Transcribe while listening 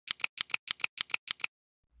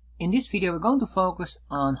In this video, we're going to focus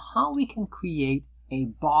on how we can create a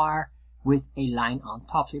bar with a line on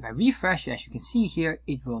top. So if I refresh, as you can see here,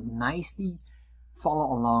 it will nicely follow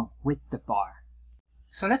along with the bar.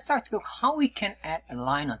 So let's start to look how we can add a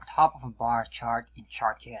line on top of a bar chart in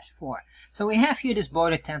chartjs 4. So we have here this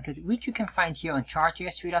border template, which you can find here on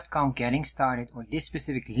chartjs3.com getting started, or this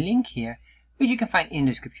specific link here, which you can find in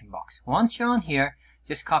the description box. Once you're on here,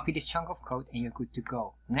 just copy this chunk of code and you're good to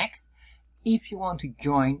go. Next, if you want to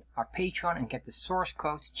join our Patreon and get the source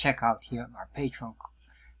code, check out here our Patreon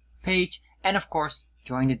page, and of course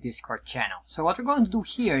join the Discord channel. So what we're going to do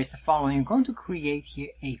here is the following. We're going to create here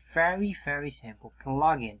a very simple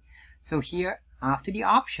plugin. So here after the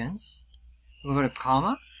options, we'll go to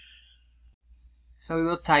comma. So we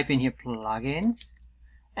will type in here plugins,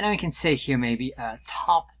 and then we can say here maybe a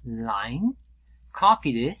top line.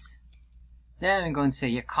 Copy this. Then we're going to say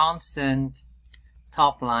here constant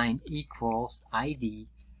top line equals ID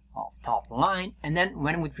of top line, and then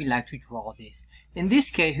when would we like to draw this? In this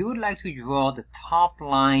case, we would like to draw the top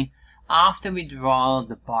line after we draw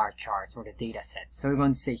the bar charts or the data sets. So we're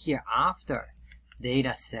going to say here after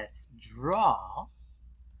data sets draw,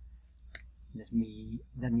 that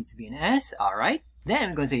needs to be an S. All right,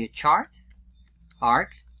 then we're going to say a chart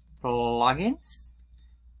arcs plugins,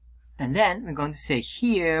 and then we're going to say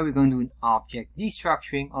here we're going to do an object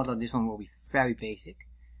destructuring, although this one will be very basic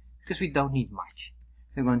because we don't need much.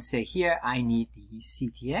 So we're going to say here I need the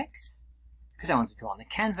CTX because I want to draw on the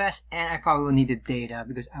canvas, and I probably will need the data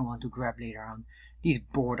because I want to grab later on these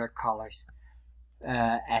border colors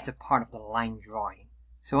as a part of the line drawing.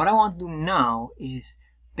 So what I want to do now is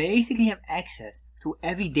basically have access to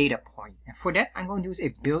every data point, and for that I'm going to use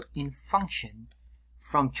a built-in function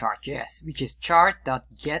from chartjs, which is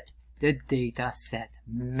chart.get the dataset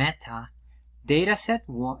meta dataset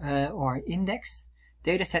or index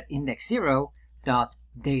dataset index 0 dot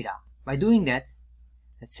data. By doing that,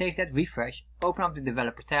 let's save that, refresh, open up the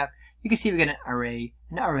developer tab. You can see we get an array.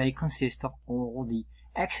 An array consists of all the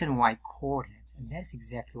x and y coordinates, and that's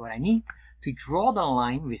exactly what I need to draw the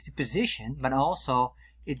line with the position, but also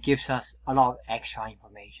it gives us a lot of extra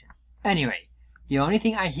information. Anyway, the only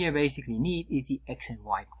thing I here basically need is the x and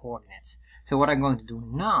y coordinates. So what I'm going to do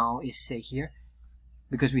now is say here,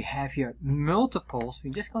 because we have here multiples,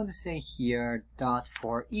 we're just going to say here dot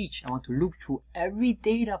for each. I want to loop through every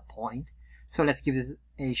data point. So let's give this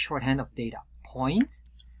a shorthand of data point,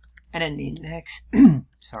 and then the index,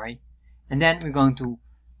 sorry. And then we're going to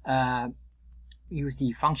use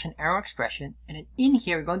the function arrow expression, and then in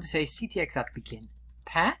here we're going to say ctx.begin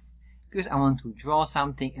path, because I want to draw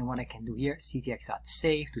something, and what I can do here,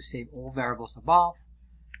 ctx.save to save all variables above.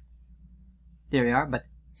 There we are, but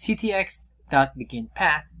ctx.begin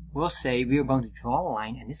path will say we are going to draw a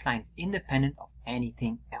line, and this line is independent of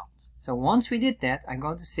anything else. So once we did that, I'm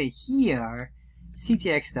going to say here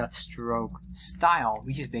ctx.stroke style,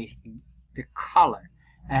 which is basically the color.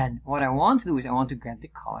 And what I want to do is I want to get the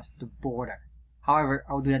colors of the border. However,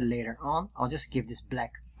 I'll do that later on. I'll just give this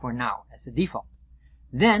black for now as the default.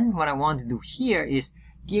 Then what I want to do here is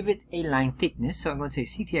give it a line thickness. So I'm going to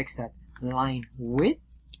say ctx.line width,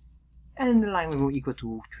 and the line width will equal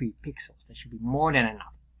to 3 pixels. That should be more than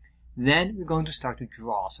enough. Then we're going to start to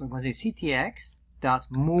draw. So we're going to say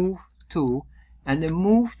ctx.move to, and the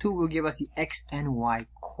move to will give us the x and y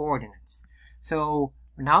coordinates. So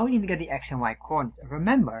now we need to get the x and y coordinates.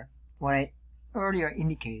 Remember what I earlier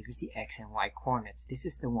indicated was the x and y coordinates. This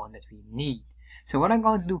is the one that we need. So what I'm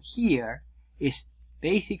going to do here is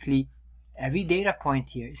basically every data point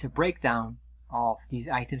here is a breakdown of these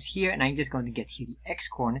items here, and I'm just going to get here the x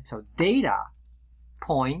coordinate. So data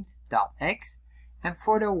point dot x, and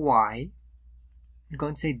for the y I'm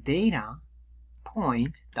going to say data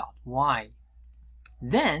point dot y.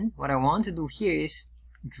 Then what I want to do here is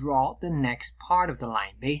draw the next part of the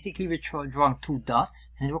line. Basically we're drawing 2 dots,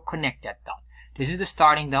 and it will connect that dot. This is the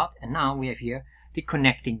starting dot, and now we have here the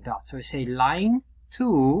connecting dot. So I say line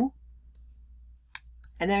 2,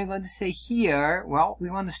 and then we're going to say here, well, we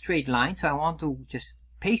want a straight line, so I want to just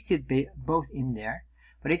paste it both in there,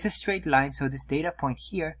 but it's a straight line. So this data point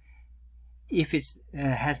here, if it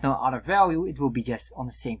has no other value, it will be just on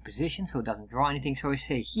the same position, so it doesn't draw anything. So I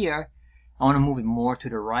say here I want to move it more to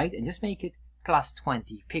the right and just make it plus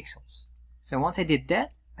 20 pixels. So once I did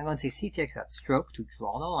that, I'm going to say ctx.stroke to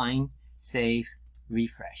draw the line, save,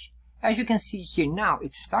 refresh. As you can see here now,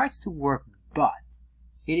 it starts to work, but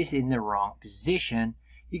it is in the wrong position.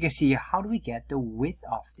 You can see how do we get the width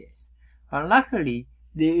of this. Well, luckily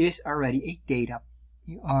there is already a data,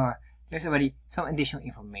 there's already some additional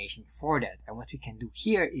information for that. And what we can do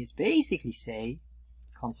here is basically say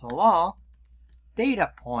console log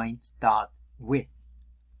data point dot width.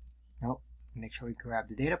 make sure we grab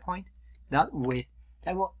the data point, dot width,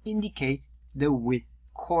 that will indicate the width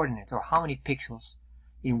coordinates, or how many pixels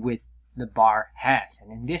in width the bar has.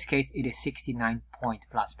 And in this case, it is 69 point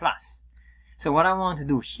plus plus. So what I want to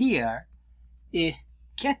do here is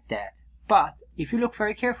get that. But if you look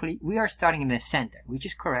very carefully, we are starting in the center, which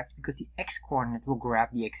is correct because the x-coordinate will grab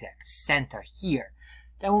the exact center here.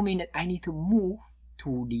 That will mean that I need to move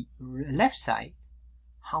to the left side.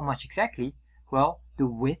 How much exactly? Well, the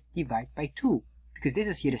width divided by 2, because this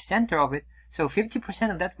is here the center of it. So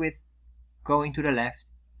 50% of that width going to the left,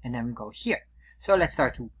 and then we go here. So let's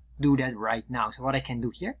start to do that right now. So what I can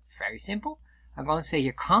do here, very simple. I'm going to say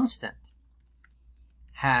here constant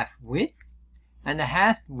half width, and the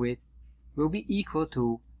half width will be equal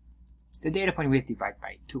to the data point width divided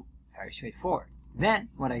by 2. Very straightforward. Then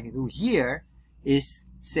what I can do here is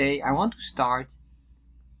say I want to start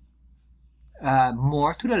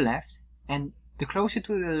more to the left, and the closer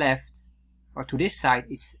to the left or to this side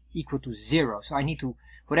is equal to 0. So I need to,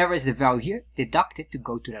 whatever is the value here, deduct it to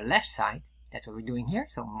go to the left side. That's what we're doing here.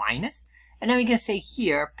 So minus, and then we can say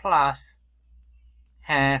here plus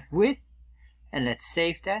half width, and let's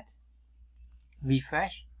save that,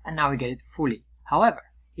 refresh, and now we get it fully. However,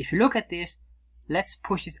 if you look at this, let's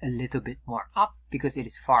push this a little bit more up because it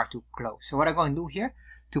is far too close. So what I'm going to do here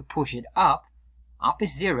to push it up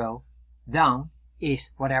is 0, down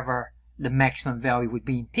is whatever the maximum value would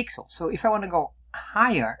be in pixels. So if I want to go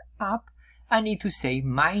higher up, I need to say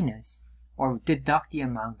minus or deduct the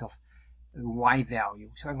amount of y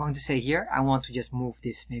value. So I'm going to say here I want to just move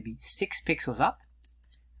this maybe 6 pixels up,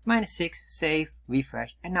 minus 6, save,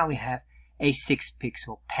 refresh, and now we have a 6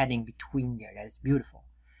 pixel padding between there. That is beautiful.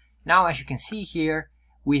 Now as you can see here,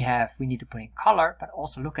 we need to put in color, but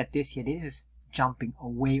also look at this here. This is jumping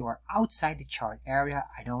away or outside the chart area.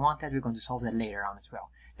 I don't want that. We're going to solve that later on as well.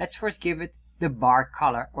 Let's first give it the bar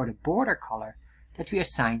color or the border color that we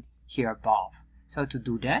assigned here above. So to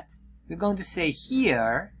do that, we're going to say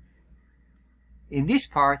here, in this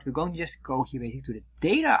part, we're going to just go here basically to the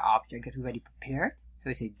data object that we already prepared. So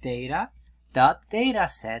we say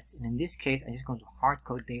data.datasets, and in this case, I'm just going to hard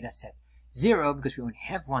code dataset 0 because we only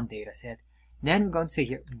have one dataset. Then we're going to say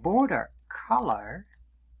here border color,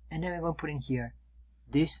 and then we're going to put in here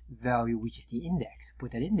this value, which is the index.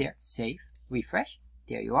 Put that in there, save, refresh.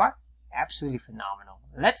 There you are. Absolutely phenomenal.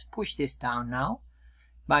 Let's push this down now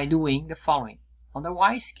by doing the following. On the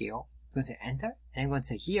Y scale, we're going to say enter, and we're going to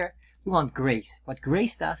say here, we want grace. What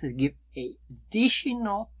grace does is give an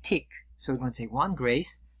additional tick. So we're going to say 1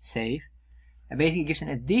 grace, save, and basically gives an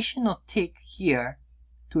additional tick here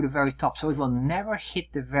to the very top. So it will never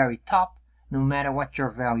hit the very top, no matter what your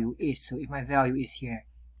value is. So if my value is here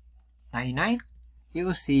 99, you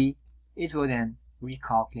will see it will then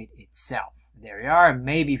recalculate itself. There we are.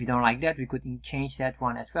 Maybe if you don't like that, we could change that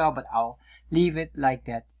one as well, but I'll leave it like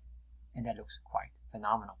that, and that looks quite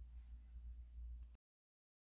phenomenal.